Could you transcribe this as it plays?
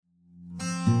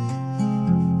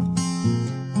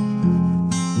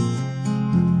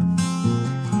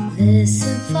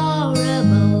Listen for a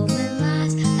moment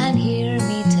last and hear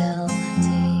me tell my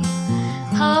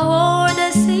tale. How o'er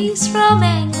the seas from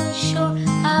England's shore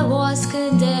I was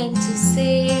condemned to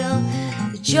sail.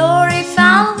 The jury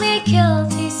found me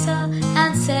guilty, sir,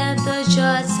 and said the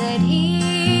judge, said he,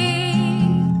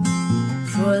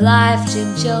 for life,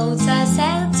 Jim Jones, I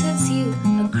sentence you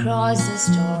across the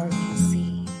stormy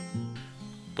sea.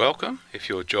 Welcome if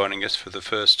you're joining us for the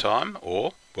first time,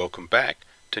 or welcome back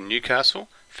to Newcastle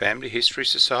Family History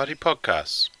Society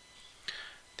podcasts.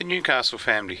 The Newcastle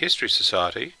Family History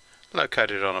Society,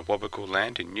 located on Awabakal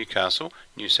land in Newcastle,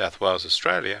 New South Wales,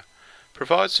 Australia,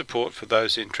 provides support for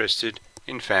those interested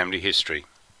in family history.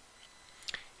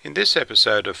 In this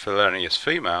episode of Felonious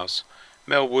Females,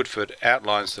 Mel Woodford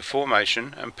outlines the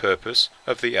formation and purpose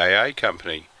of the AA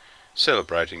Company,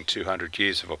 celebrating 200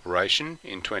 years of operation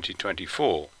in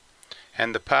 2024,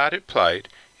 and the part it played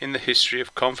in the history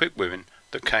of convict women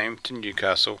that came to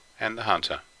Newcastle and the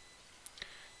Hunter.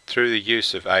 Through the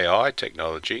use of AI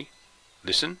technology,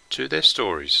 listen to their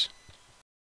stories.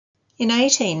 In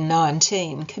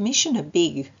 1819, Commissioner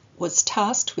Bigg was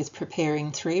tasked with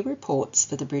preparing 3 reports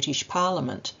for the British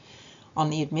Parliament on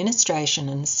the administration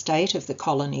and state of the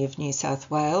colony of New South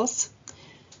Wales,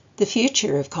 the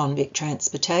future of convict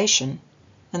transportation,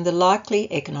 and the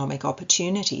likely economic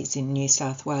opportunities in New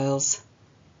South Wales.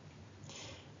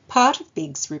 Part of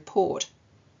Bigg's report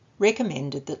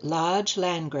recommended that large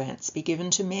land grants be given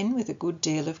to men with a good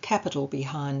deal of capital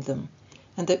behind them,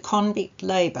 and that convict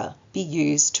labour be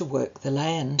used to work the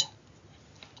land.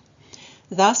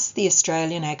 Thus, the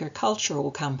Australian Agricultural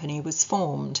Company was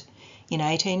formed in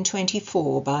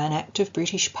 1824 by an Act of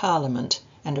British Parliament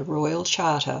and a Royal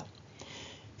Charter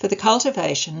for the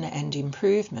cultivation and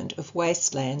improvement of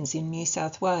wastelands in New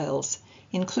South Wales,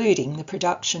 including the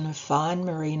production of fine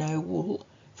merino wool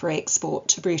for export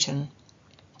to Britain.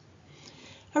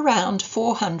 Around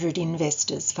 400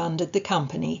 investors funded the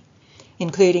company,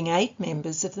 including 8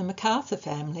 members of the MacArthur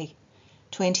family,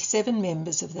 27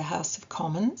 members of the House of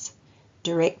Commons,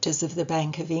 directors of the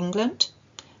Bank of England,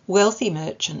 wealthy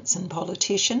merchants and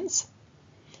politicians,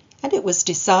 and it was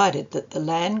decided that the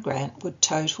land grant would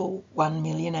total 1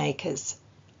 million acres.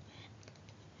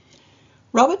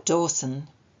 Robert Dawson,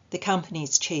 the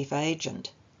company's chief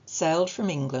agent, sailed from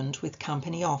England with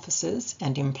company officers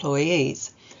and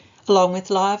employees, along with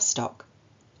livestock,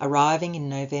 arriving in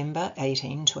November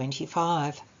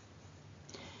 1825.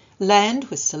 Land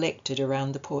was selected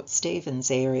around the Port Stephens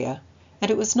area,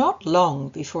 and it was not long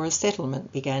before a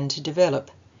settlement began to develop,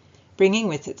 bringing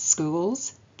with it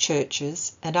schools,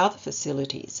 churches and other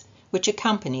facilities which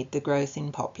accompanied the growth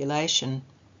in population.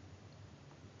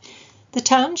 The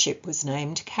township was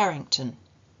named Carrington,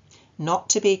 not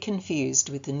to be confused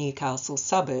with the Newcastle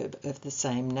suburb of the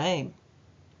same name.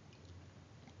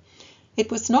 It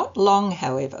was not long,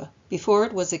 however, before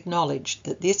it was acknowledged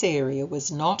that this area was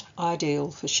not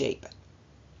ideal for sheep.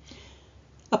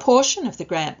 A portion of the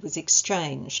grant was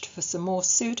exchanged for some more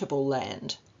suitable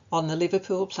land on the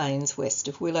Liverpool Plains west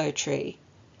of Willow Tree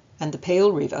and the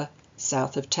Peel River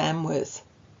south of Tamworth.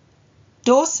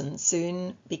 Dawson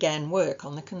soon began work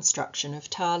on the construction of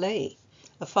Tarlee,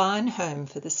 a fine home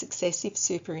for the successive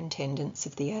superintendents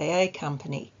of the AA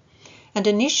Company, and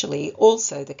initially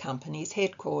also the company's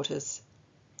headquarters.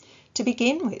 To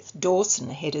begin with, Dawson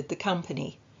headed the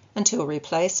company until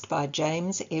replaced by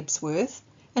James Ebsworth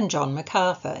and John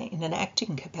MacArthur in an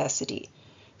acting capacity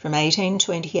from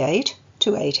 1828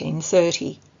 to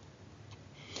 1830.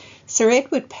 Sir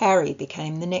Edward Parry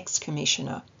became the next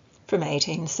commissioner from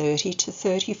 1830 to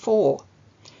 34,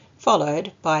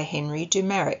 followed by Henry du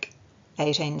Marrick,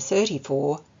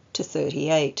 1834 to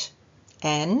 38,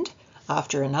 and,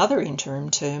 after another interim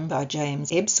term by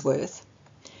James Ebsworth,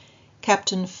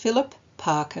 Captain Philip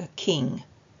Parker King,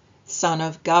 son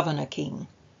of Governor King,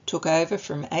 took over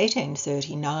from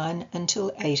 1839 until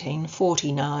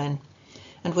 1849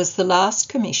 and was the last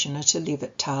commissioner to live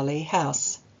at Tarlee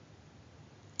House.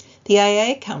 The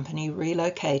AA Company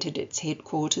relocated its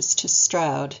headquarters to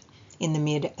Stroud in the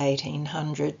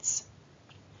mid-1800s.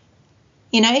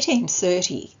 In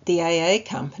 1830, the AA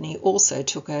Company also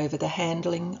took over the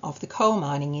handling of the coal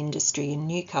mining industry in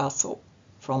Newcastle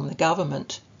from the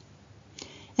government.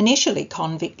 Initially,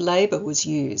 convict labour was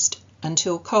used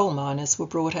until coal miners were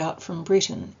brought out from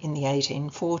Britain in the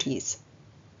 1840s.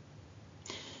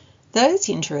 Those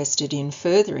interested in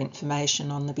further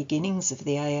information on the beginnings of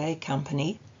the AA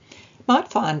Company might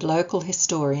find local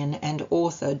historian and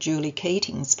author Julie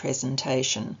Keating's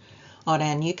presentation on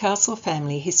our Newcastle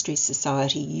Family History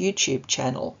Society YouTube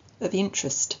channel of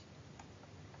interest.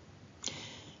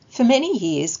 For many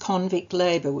years, convict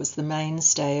labour was the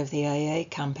mainstay of the AA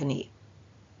Company.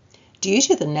 Due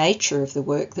to the nature of the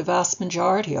work, the vast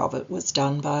majority of it was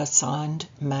done by assigned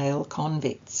male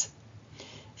convicts.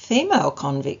 Female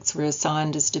convicts were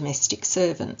assigned as domestic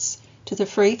servants to the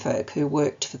free folk who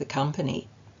worked for the company.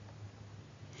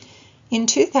 In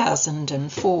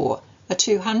 2004, a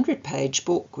 200-page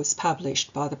book was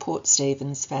published by the Port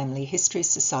Stephens Family History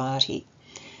Society,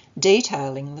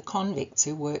 detailing the convicts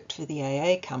who worked for the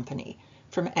AA Company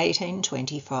from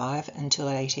 1825 until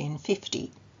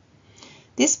 1850.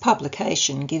 This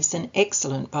publication gives an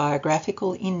excellent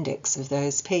biographical index of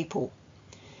those people,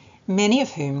 many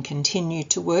of whom continued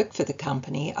to work for the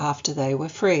company after they were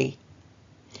free.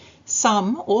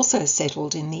 Some also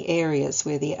settled in the areas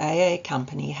where the AA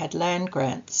Company had land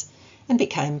grants and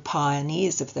became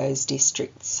pioneers of those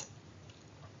districts.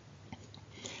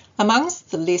 Amongst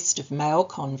the list of male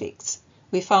convicts,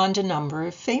 we find a number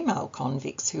of female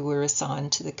convicts who were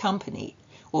assigned to the company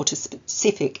or to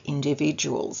specific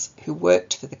individuals who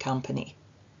worked for the company.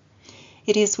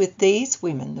 It is with these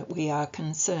women that we are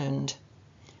concerned.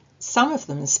 Some of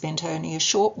them spent only a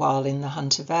short while in the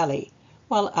Hunter Valley,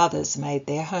 while others made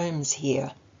their homes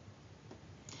here.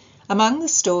 Among the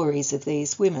stories of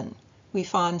these women, we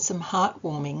find some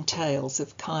heartwarming tales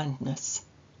of kindness.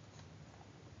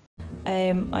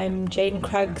 I'm Jane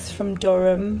Craggs from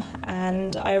Durham,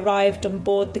 and I arrived on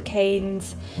board the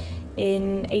Cairns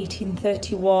in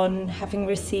 1831, having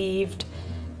received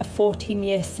a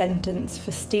 14-year sentence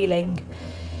for stealing.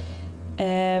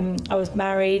 I was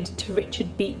married to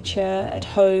Richard Beecher at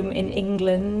home in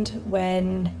England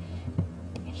when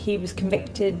he was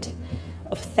convicted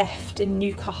of theft in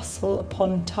Newcastle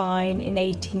upon Tyne in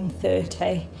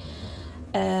 1830.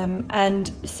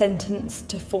 And sentenced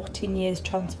to 14 years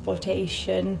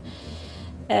transportation.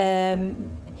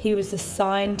 He was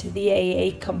assigned to the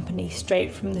AA Company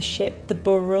straight from the ship, the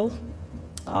Burrell.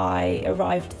 I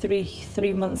arrived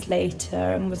three months later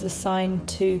and was assigned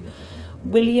to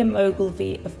William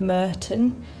Ogilvie of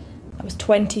Merton. I was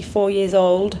 24 years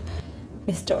old.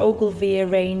 Mr. Ogilvie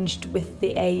arranged with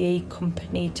the AA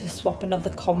Company to swap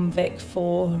another convict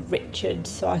for Richard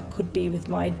so I could be with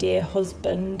my dear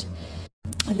husband.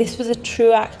 This was a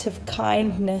true act of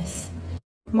kindness.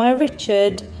 My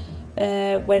Richard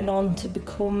went on to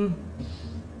become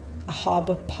a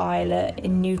harbour pilot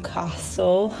in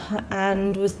Newcastle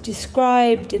and was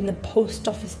described in the Post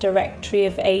Office Directory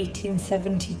of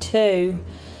 1872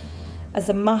 as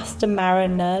a master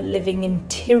mariner living in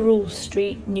Tyrrell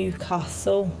Street,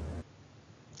 Newcastle.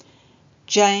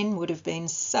 Jane would have been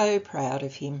so proud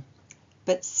of him,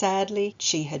 but sadly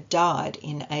she had died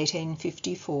in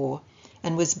 1854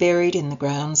 and was buried in the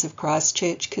grounds of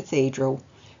Christchurch Cathedral,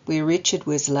 where Richard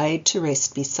was laid to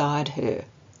rest beside her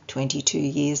 22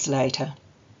 years later.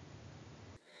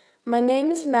 My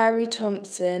name is Mary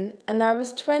Thompson, and I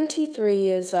was 23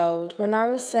 years old when I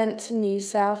was sent to New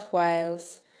South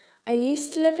Wales. I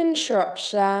used to live in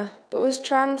Shropshire, but was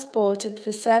transported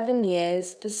for 7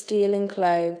 years for stealing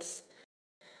clothes.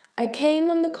 I came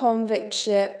on the convict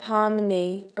ship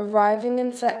Harmony, arriving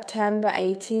in September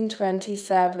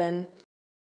 1827.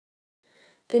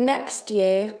 The next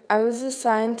year, I was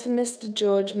assigned to Mr.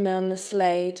 George Milner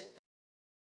Slade.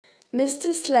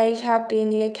 Mr. Slade had been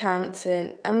the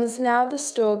accountant and was now the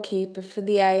storekeeper for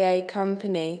the AA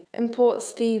Company in Port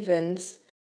Stephens.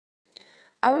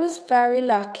 I was very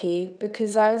lucky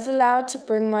because I was allowed to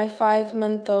bring my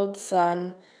 5-month-old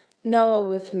son, Noah,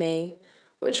 with me,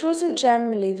 which wasn't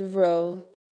generally the rule.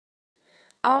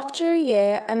 After a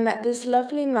year, I met this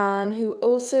lovely man who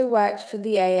also worked for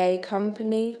the AA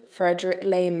Company, Frederick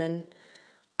Lehman.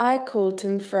 I called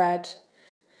him Fred.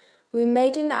 We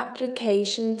made an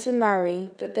application to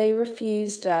marry, but they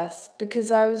refused us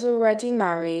because I was already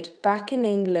married back in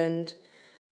England.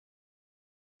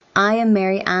 I am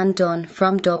Mary Ann Dunn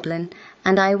from Dublin,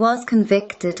 and I was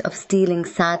convicted of stealing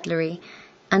saddlery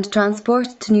and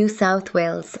transported to New South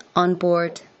Wales on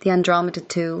board the Andromeda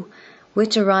II,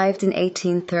 which arrived in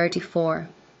 1834.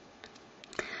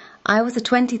 I was a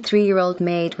 23-year-old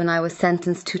maid when I was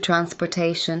sentenced to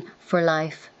transportation for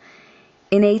life.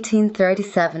 In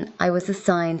 1837, I was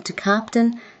assigned to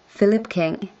Captain Philip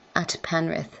King at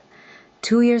Penrith.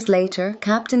 2 years later,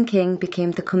 Captain King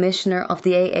became the commissioner of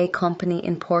the AA Company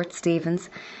in Port Stephens,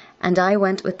 and I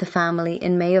went with the family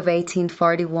in May of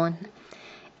 1841.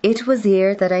 It was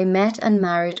here that I met and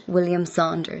married William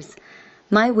Saunders.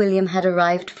 My William had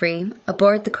arrived free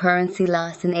aboard the Currency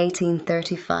Lass in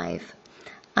 1835.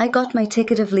 I got my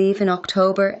ticket of leave in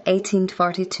October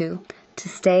 1842 to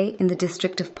stay in the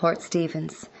district of Port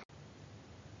Stephens.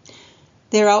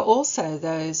 There are also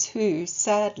those who,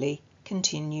 sadly,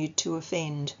 continued to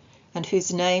offend, and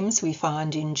whose names we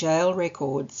find in jail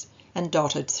records and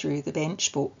dotted through the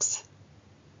bench books.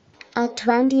 At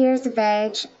 20 years of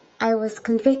age, I was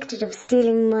convicted of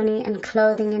stealing money and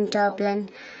clothing in Dublin,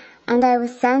 and I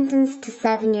was sentenced to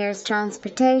 7 years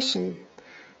transportation.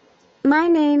 My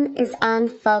name is Anne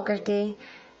Fogarty,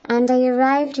 and I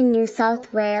arrived in New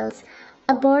South Wales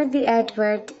aboard the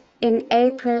Edward in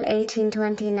April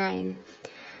 1829.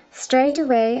 Straight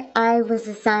away, I was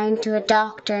assigned to a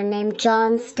doctor named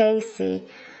John Stacey,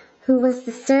 who was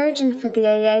the surgeon for the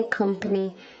AA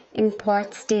company in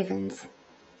Port Stephens.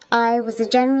 I was a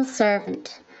general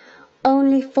servant.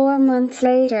 Only 4 months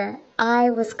later, I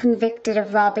was convicted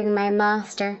of robbing my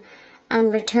master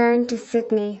and returned to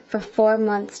Sydney for 4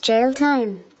 months jail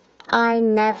time. I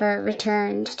never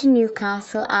returned to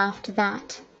Newcastle after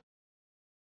that.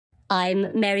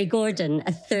 I'm Mary Gordon,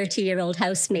 a 30-year-old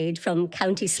housemaid from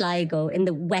County Sligo in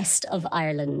the west of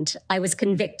Ireland. I was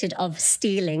convicted of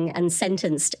stealing and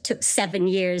sentenced to 7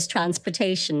 years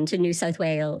transportation to New South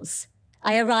Wales.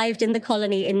 I arrived in the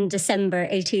colony in December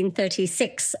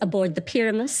 1836 aboard the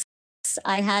Pyramus.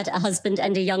 I had a husband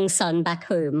and a young son back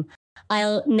home.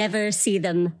 I'll never see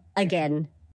them again.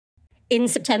 In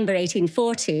September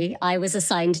 1840, I was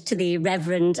assigned to the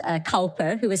Reverend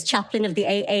Cowper, who was chaplain of the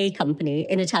AA company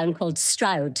in a town called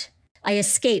Stroud. I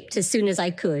escaped as soon as I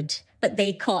could, but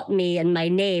they caught me and my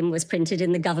name was printed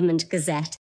in the Government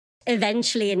Gazette.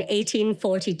 Eventually, in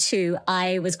 1842,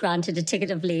 I was granted a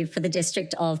ticket of leave for the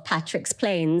district of Patrick's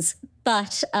Plains,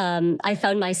 but I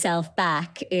found myself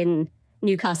back in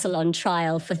Newcastle on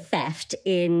trial for theft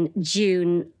in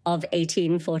June of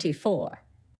 1844.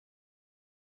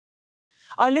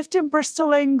 I lived in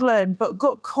Bristol, England, but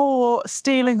got caught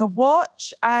stealing a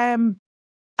watch, and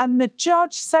the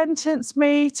judge sentenced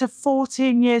me to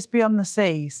 14 years beyond the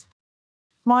seas.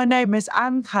 My name is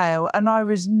Anne Cale, and I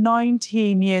was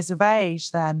 19 years of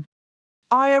age then.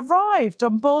 I arrived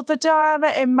on board the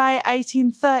Diana in May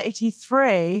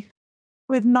 1833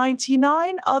 with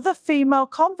 99 other female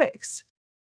convicts.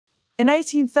 In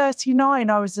 1839,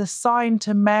 I was assigned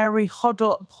to Mary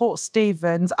Hoddle at Port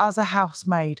Stephens as a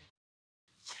housemaid.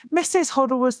 Mrs.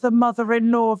 Hoddle was the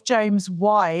mother-in-law of James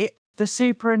White, the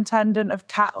superintendent of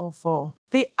cattle for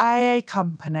the AA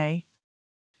company.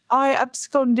 I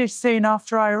absconded soon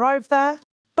after I arrived there,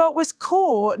 but was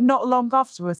caught not long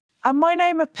afterwards, and my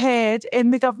name appeared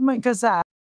in the Government Gazette.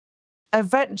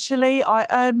 Eventually, I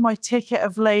earned my ticket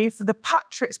of leave for the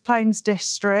Patrick's Plains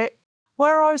district,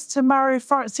 where I was to marry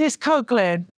Francis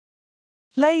Coughlin.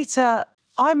 Later,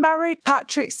 I married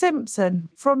Patrick Simpson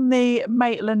from the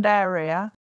Maitland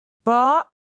area, but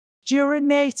during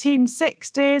the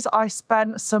 1860s, I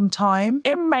spent some time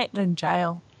in Maitland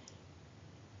jail.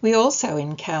 We also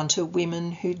encounter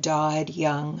women who died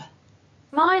young.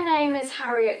 My name is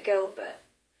Harriet Gilbert.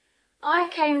 I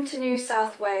came to New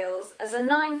South Wales as a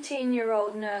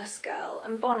 19-year-old nurse girl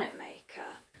and bonnet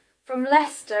maker from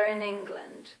Leicester in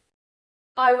England.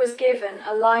 I was given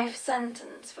a life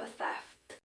sentence for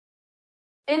theft.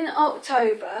 In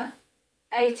October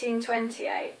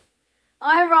 1828,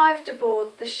 I arrived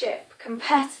aboard the ship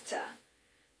Competitor,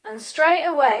 and straight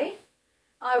away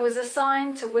I was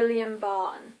assigned to William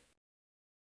Barton.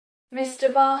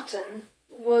 Mr. Barton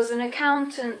was an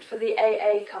accountant for the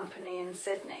AA company in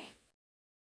Sydney.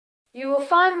 You will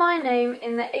find my name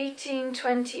in the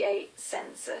 1828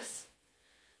 census,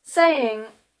 saying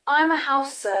I'm a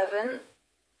house servant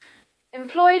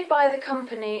employed by the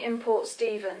company in Port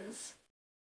Stephens.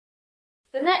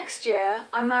 The next year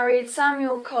I married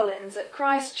Samuel Collins at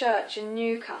Christ Church in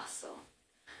Newcastle,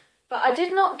 but I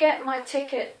did not get my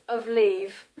ticket of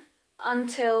leave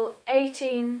until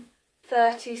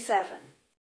 1837.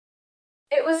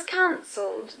 It was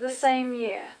cancelled the same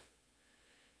year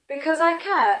because I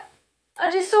kept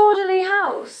a disorderly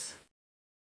house.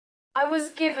 I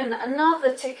was given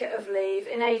another ticket of leave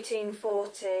in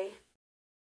 1840.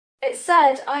 It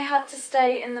said I had to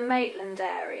stay in the Maitland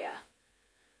area,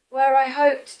 where I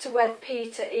hoped to wed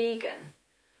Peter Egan,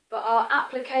 but our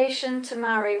application to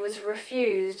marry was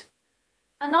refused,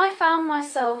 and I found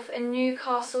myself in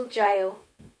Newcastle jail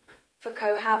for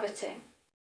cohabiting.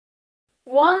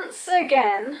 Once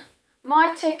again,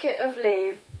 my ticket of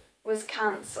leave was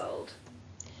cancelled.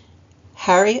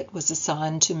 Harriet was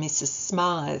assigned to Mrs.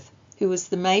 Smythe, who was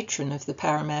the matron of the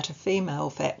Parramatta Female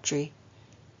Factory,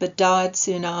 but died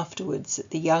soon afterwards at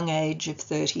the young age of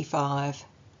 35.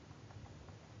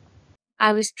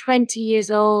 I was 20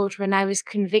 years old when I was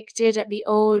convicted at the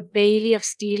Old Bailey of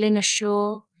stealing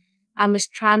ashore and was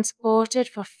transported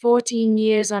for 14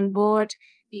 years on board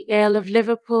the Earl of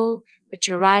Liverpool, which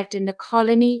arrived in the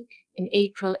colony in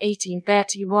April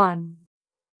 1831.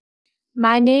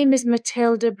 My name is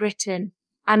Matilda Britton,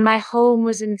 and my home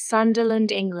was in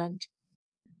Sunderland, England.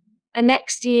 The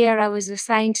next year I was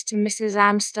assigned to Mrs.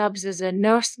 Ann Stubbs as a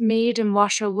nursemaid and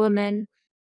washerwoman.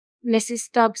 Mrs.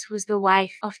 Stubbs was the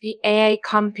wife of the AA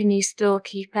Company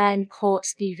storekeeper in Port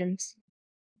Stephens.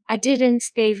 I didn't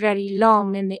stay very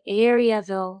long in the area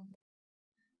though.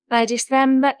 By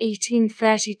December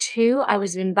 1832 I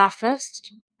was in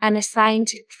Bathurst and assigned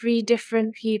to 3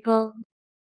 different people.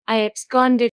 I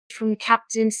absconded from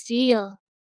Captain Steele.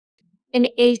 In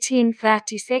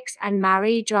 1836 I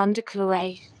married John de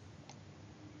Clouet.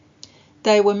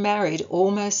 They were married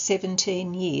almost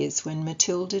 17 years when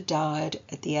Matilda died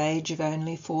at the age of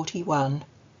only 41.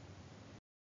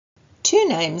 Two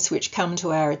names which come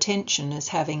to our attention as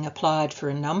having applied for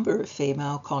a number of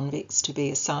female convicts to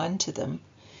be assigned to them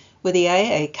were the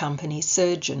AA Company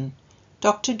surgeon,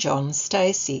 Dr. John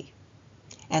Stacey,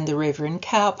 and the Reverend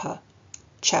Cowper,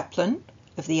 chaplain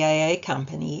of the AA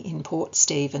Company in Port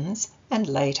Stephens and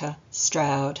later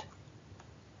Stroud.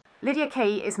 Lydia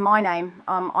Key is my name.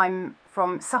 I'm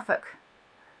from Suffolk.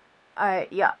 I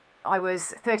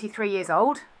was 33 years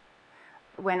old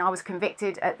when I was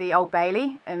convicted at the Old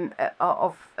Bailey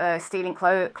of stealing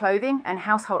clothing and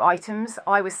household items.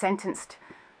 I was sentenced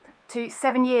to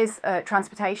 7 years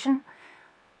transportation.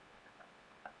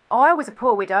 I was a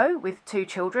poor widow with 2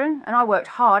 children and I worked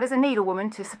hard as a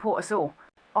needlewoman to support us all.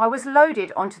 I was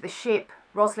loaded onto the ship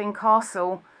Roslyn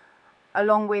Castle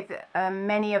along with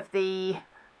many of the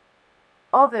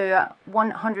other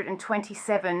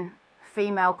 127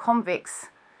 female convicts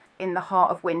in the heart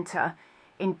of winter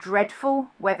in dreadful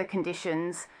weather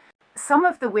conditions. Some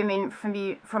of the women from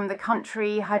the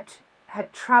country had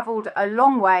travelled a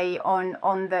long way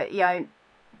on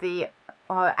the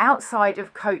outside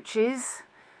of coaches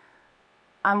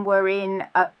and were in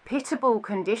a pitiable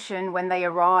condition when they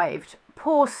arrived.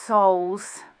 Poor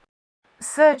souls.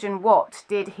 Surgeon Watt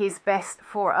did his best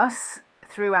for us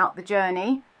throughout the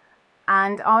journey,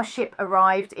 and our ship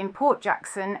arrived in Port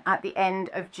Jackson at the end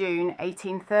of June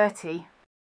 1830.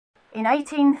 In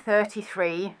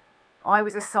 1833, I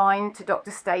was assigned to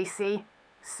Dr. Stacey,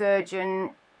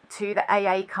 surgeon to the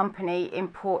AA Company in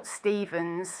Port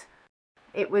Stephens.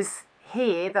 It was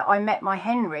here that I met my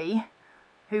Henry,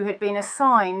 who had been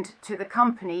assigned to the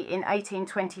company in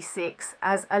 1826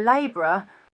 as a labourer.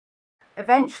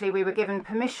 Eventually we were given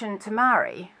permission to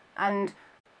marry, and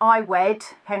I wed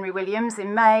Henry Williams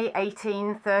in May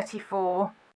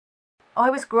 1834. I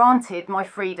was granted my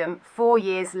freedom 4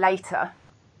 years later.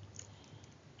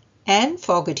 Anne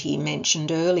Fogarty,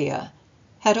 mentioned earlier,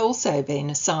 had also been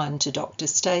assigned to Dr.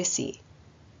 Stacey,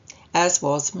 as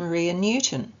was Maria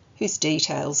Newton, whose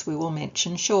details we will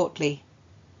mention shortly.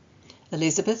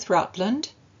 Elizabeth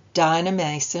Rutland, Dinah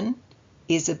Mason,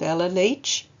 Isabella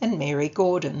Leach and Mary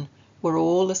Gordon were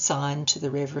all assigned to the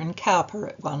Reverend Cowper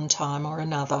at one time or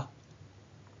another.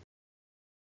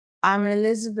 I'm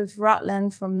Elizabeth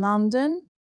Rutland from London.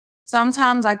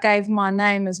 Sometimes I gave my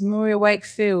name as Maria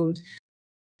Wakefield.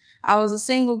 I was a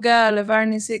single girl of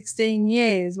only 16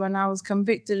 years when I was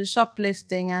convicted of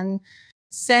shoplifting and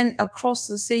sent across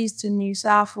the seas to New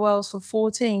South Wales for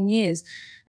 14 years.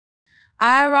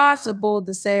 I arrived aboard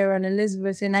the Sarah and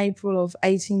Elizabeth in April of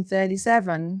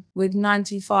 1837 with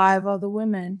 95 other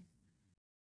women.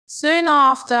 Soon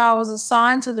after, I was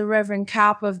assigned to the Reverend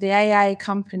Cowper of the AA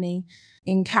Company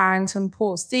in Carrington,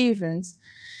 Port Stephens.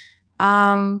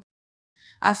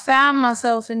 I found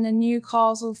myself in the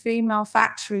Newcastle female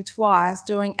factory twice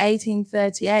during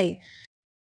 1838.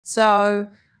 So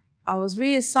I was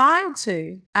reassigned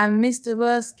to, and Mr.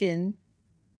 Erskine.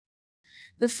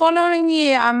 The following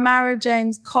year, I married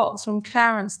James Cox from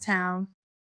Clarencetown.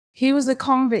 He was a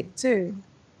convict too.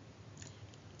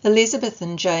 Elizabeth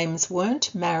and James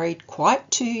weren't married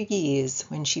quite 2 years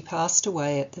when she passed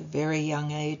away at the very young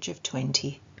age of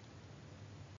 20.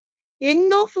 In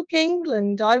Norfolk,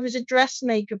 England, I was a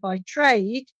dressmaker by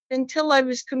trade until I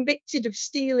was convicted of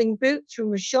stealing boots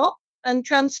from a shop and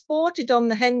transported on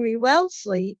the Henry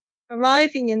Wellesley,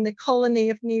 arriving in the colony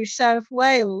of New South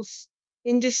Wales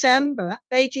in December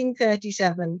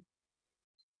 1837.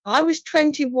 I was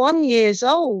 21 years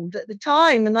old at the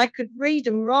time and I could read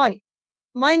and write.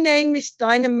 My name is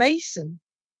Dinah Mason.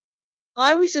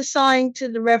 I was assigned to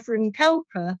the Reverend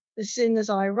Cowper as soon as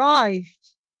I arrived.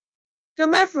 The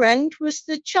Reverend was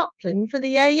the chaplain for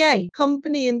the AA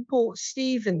Company in Port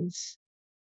Stephens.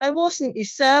 I wasn't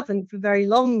his servant for very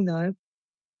long though.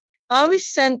 I was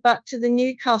sent back to the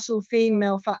Newcastle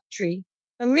female factory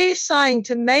and reassigned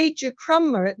to Major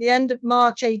Crummer at the end of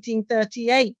March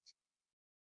 1838.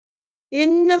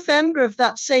 In November of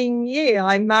that same year,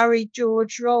 I married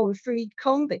George Roll, a freed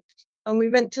convict, and we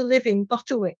went to live in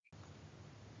Butterwick.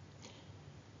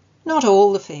 Not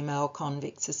all the female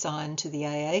convicts assigned to the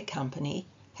AA Company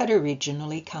had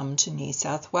originally come to New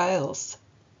South Wales.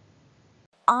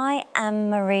 I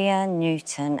am Maria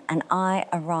Newton and I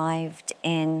arrived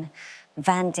in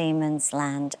Van Diemen's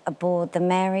Land aboard the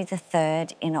Mary III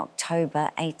in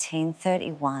October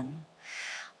 1831.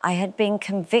 I had been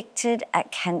convicted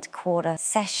at Kent Quarter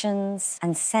Sessions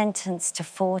and sentenced to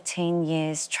 14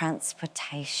 years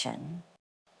transportation.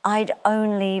 I'd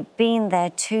only been there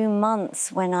 2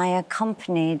 months when I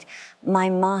accompanied my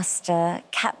master,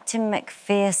 Captain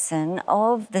Macpherson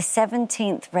of the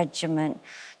 17th Regiment,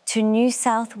 to New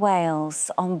South Wales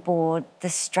on board the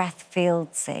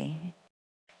Strathfieldsaye.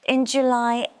 In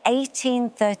July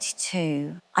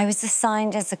 1832, I was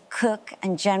assigned as a cook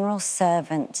and general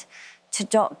servant to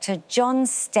Dr. John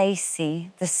Stacey,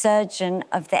 the surgeon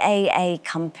of the AA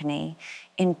Company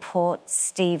in Port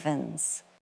Stephens.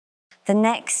 The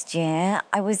next year,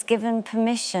 I was given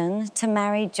permission to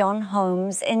marry John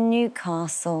Holmes in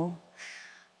Newcastle.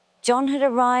 John had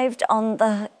arrived on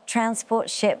the transport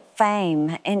ship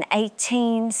Fame in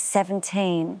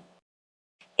 1817.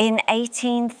 In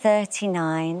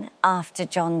 1839, after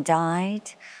John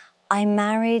died, I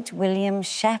married William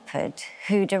Shepherd,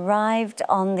 who'd arrived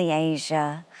on the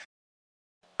Asia.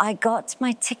 I got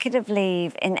my ticket of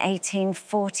leave in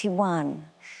 1841,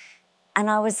 and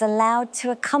I was allowed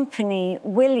to accompany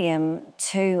William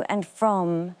to and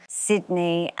from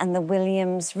Sydney and the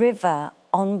Williams River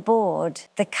on board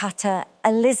the cutter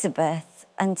Elizabeth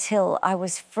until I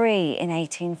was free in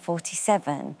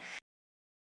 1847.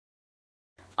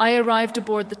 I arrived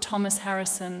aboard the Thomas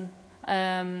Harrison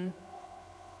in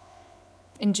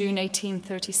June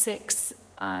 1836.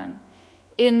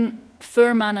 In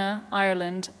Fermanagh,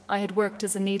 Ireland, I had worked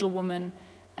as a needlewoman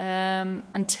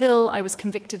until I was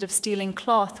convicted of stealing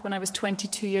cloth when I was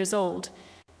 22 years old.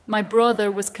 My brother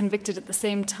was convicted at the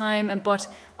same time, but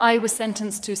I was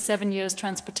sentenced to 7 years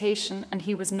transportation and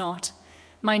he was not.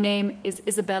 My name is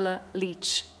Isabella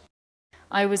Leach.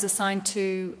 I was assigned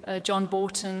to John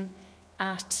Bolton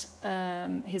at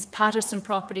his Patterson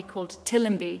property called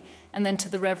Tillenby, and then to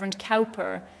the Reverend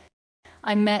Cowper.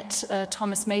 I met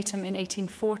Thomas Matham in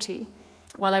 1840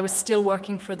 while I was still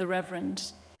working for the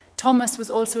Reverend. Thomas was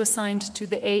also assigned to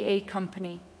the AA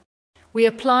Company. We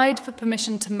applied for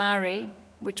permission to marry,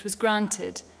 which was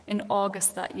granted in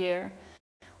August that year.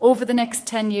 Over the next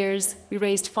 10 years, we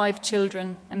raised 5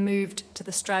 children and moved to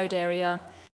the Stroud area.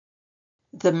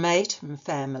 The Matham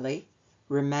family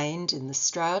remained in the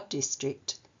Stroud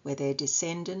district, where their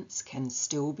descendants can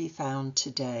still be found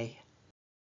today.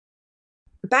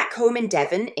 Back home in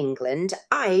Devon, England,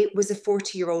 I was a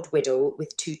 40-year-old widow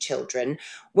with 2 children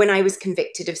when I was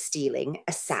convicted of stealing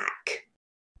a sack.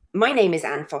 My name is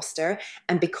Anne Foster,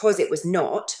 and because it was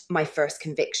not my first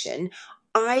conviction,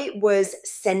 I was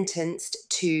sentenced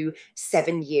to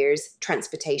 7 years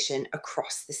transportation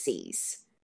across the seas.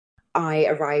 I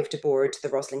arrived aboard the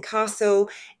Roslin Castle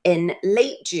in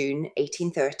late June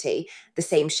 1830, the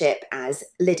same ship as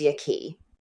Lydia Key.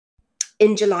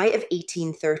 In July of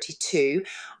 1832,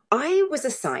 I was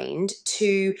assigned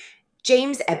to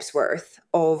James Ebsworth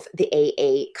of the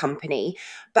AA Company,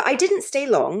 but I didn't stay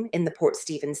long in the Port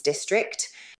Stephens district.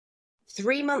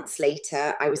 3 months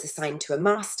later, I was assigned to a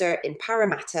master in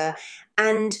Parramatta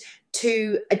and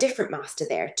to a different master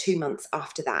there 2 months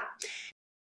after that.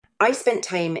 I spent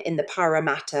time in the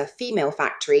Parramatta female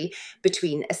factory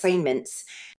between assignments.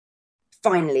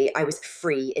 Finally, I was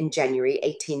free in January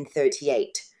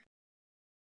 1838.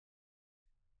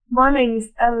 My name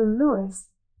is Ellen Lewis,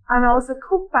 and I was a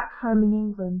cook back home in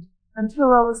England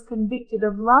until I was convicted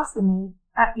of larceny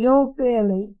at the Old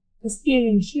Bailey for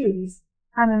stealing shoes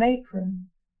and an apron.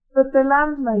 But the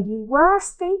landlady where I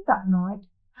stayed that night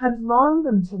had loaned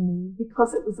them to me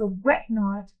because it was a wet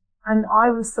night and I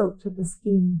was soaked to the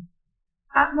skin.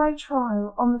 At my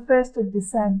trial on the 1st of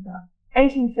December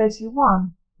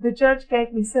 1831, the judge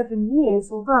gave me 7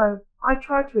 years, although I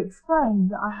tried to explain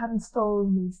that I hadn't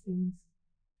stolen these things.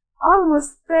 I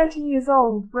was 30 years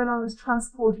old when I was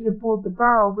transported aboard the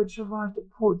barrel which arrived at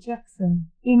Port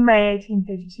Jackson in May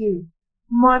 1832.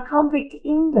 My convict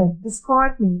England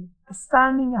described me as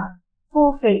standing at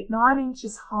 4 feet 9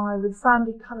 inches high with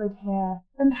sandy-coloured hair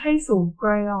and hazel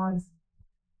grey eyes.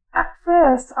 At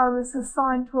first I was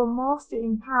assigned to a master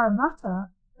in Parramatta,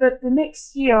 but the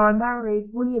next year I married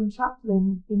William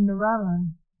Chaplin in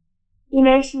Narellan. In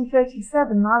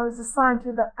 1837 I was assigned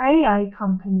to the AA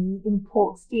Company in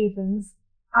Port Stephens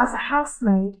as a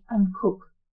housemaid and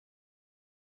cook.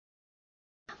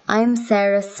 I'm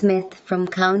Sarah Smith from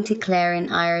County Clare in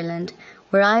Ireland,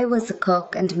 where I was a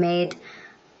cook and maid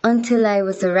until I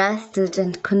was arrested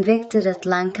and convicted at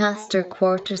Lancaster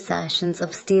Quarter Sessions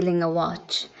of stealing a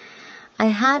watch. I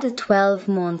had a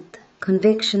 12-month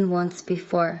conviction once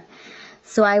before,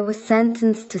 so I was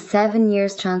sentenced to 7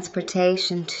 years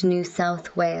transportation to New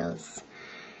South Wales.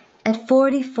 At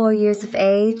 44 years of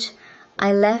age,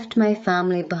 I left my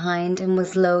family behind and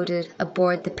was loaded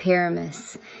aboard the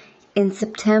Pyramus in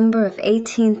September of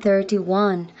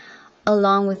 1831,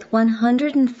 along with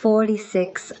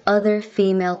 146 other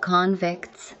female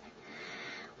convicts.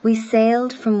 We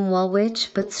sailed from Woolwich,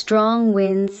 but strong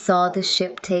winds saw the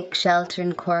ship take shelter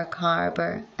in Cork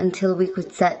Harbour until we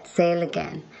could set sail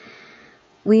again.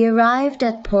 We arrived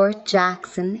at Port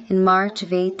Jackson in March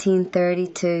of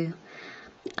 1832.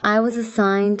 I was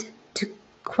assigned to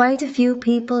quite a few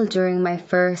people during my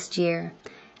first year,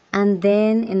 and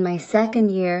then in my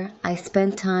second year I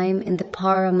spent time in the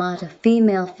Parramatta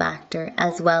female factor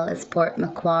as well as Port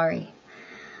Macquarie.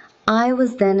 I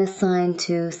was then assigned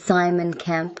to Simon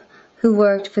Kemp, who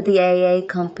worked for the AA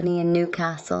company in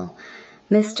Newcastle.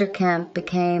 Mr. Kemp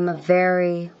became a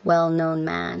very well-known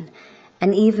man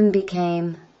and even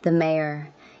became the mayor.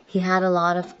 He had a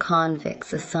lot of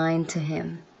convicts assigned to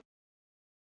him.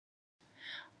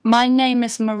 My name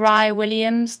is Mariah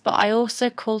Williams, but I also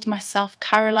called myself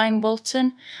Caroline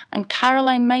Walton and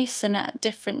Caroline Mason at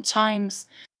different times.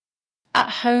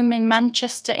 At home in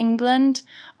Manchester, England,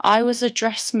 I was a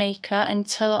dressmaker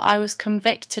until I was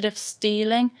convicted of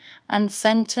stealing and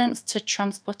sentenced to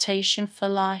transportation for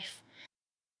life.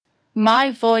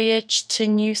 My voyage to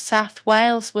New South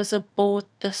Wales was aboard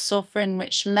the Sovereign,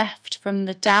 which left from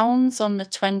the Downs on the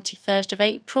 23rd of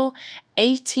April,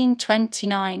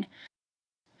 1829.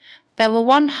 There were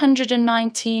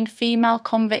 119 female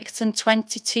convicts and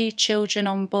 22 children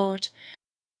on board.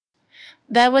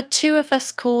 There were 2 of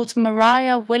us called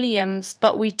Mariah Williams,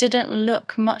 but we didn't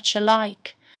look much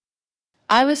alike.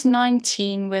 I was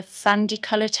 19 with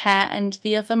sandy-coloured hair, and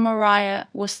the other Mariah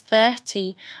was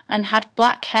 30 and had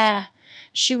black hair.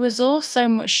 She was also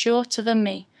much shorter than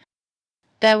me.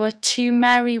 There were 2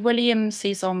 Mary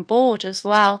Williamses on board as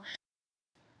well.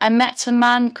 I met a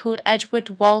man called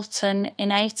Edward Walton in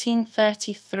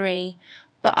 1833,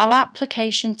 but our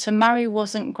application to marry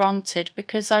wasn't granted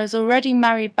because I was already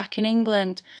married back in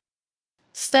England.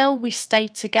 Still, we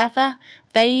stayed together.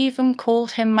 They even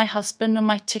called him my husband on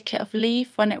my ticket of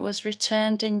leave when it was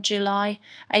returned in July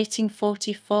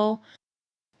 1844.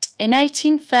 In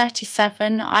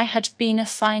 1837, I had been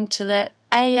assigned to the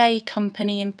AA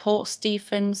company in Port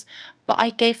Stephens, but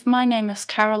I gave my name as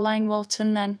Caroline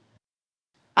Walton then.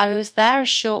 I was there a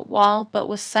short while, but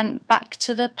was sent back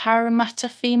to the Parramatta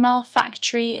female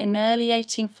factory in early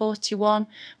 1841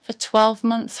 for 12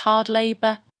 months hard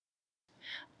labour.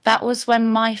 That was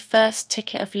when my first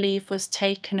ticket of leave was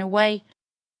taken away.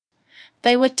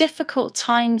 They were difficult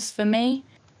times for me.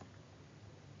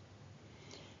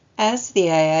 As the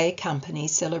AA company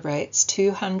celebrates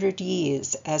 200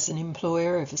 years as an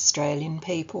employer of Australian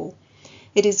people,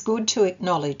 it is good to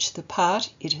acknowledge the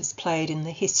part it has played in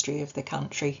the history of the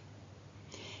country.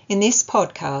 In this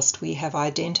podcast, we have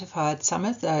identified some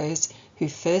of those who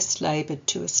first laboured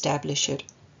to establish it,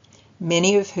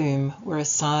 many of whom were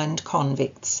assigned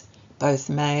convicts, both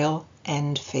male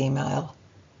and female.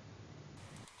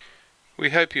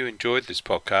 We hope you enjoyed this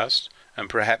podcast and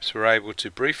perhaps were able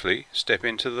to briefly step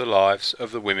into the lives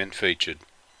of the women featured.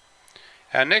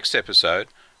 Our next episode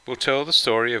will tell the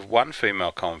story of one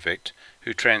female convict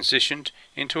who transitioned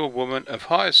into a woman of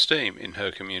high esteem in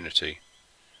her community.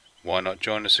 Why not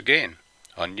join us again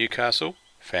on Newcastle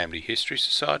Family History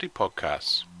Society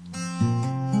podcasts?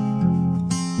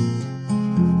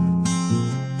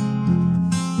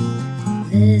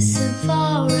 Listen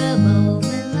for a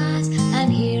moment, lass,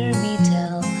 and hear me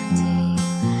tell my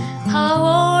tale.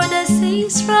 How o'er the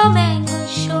seas from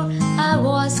English shore I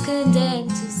was condemned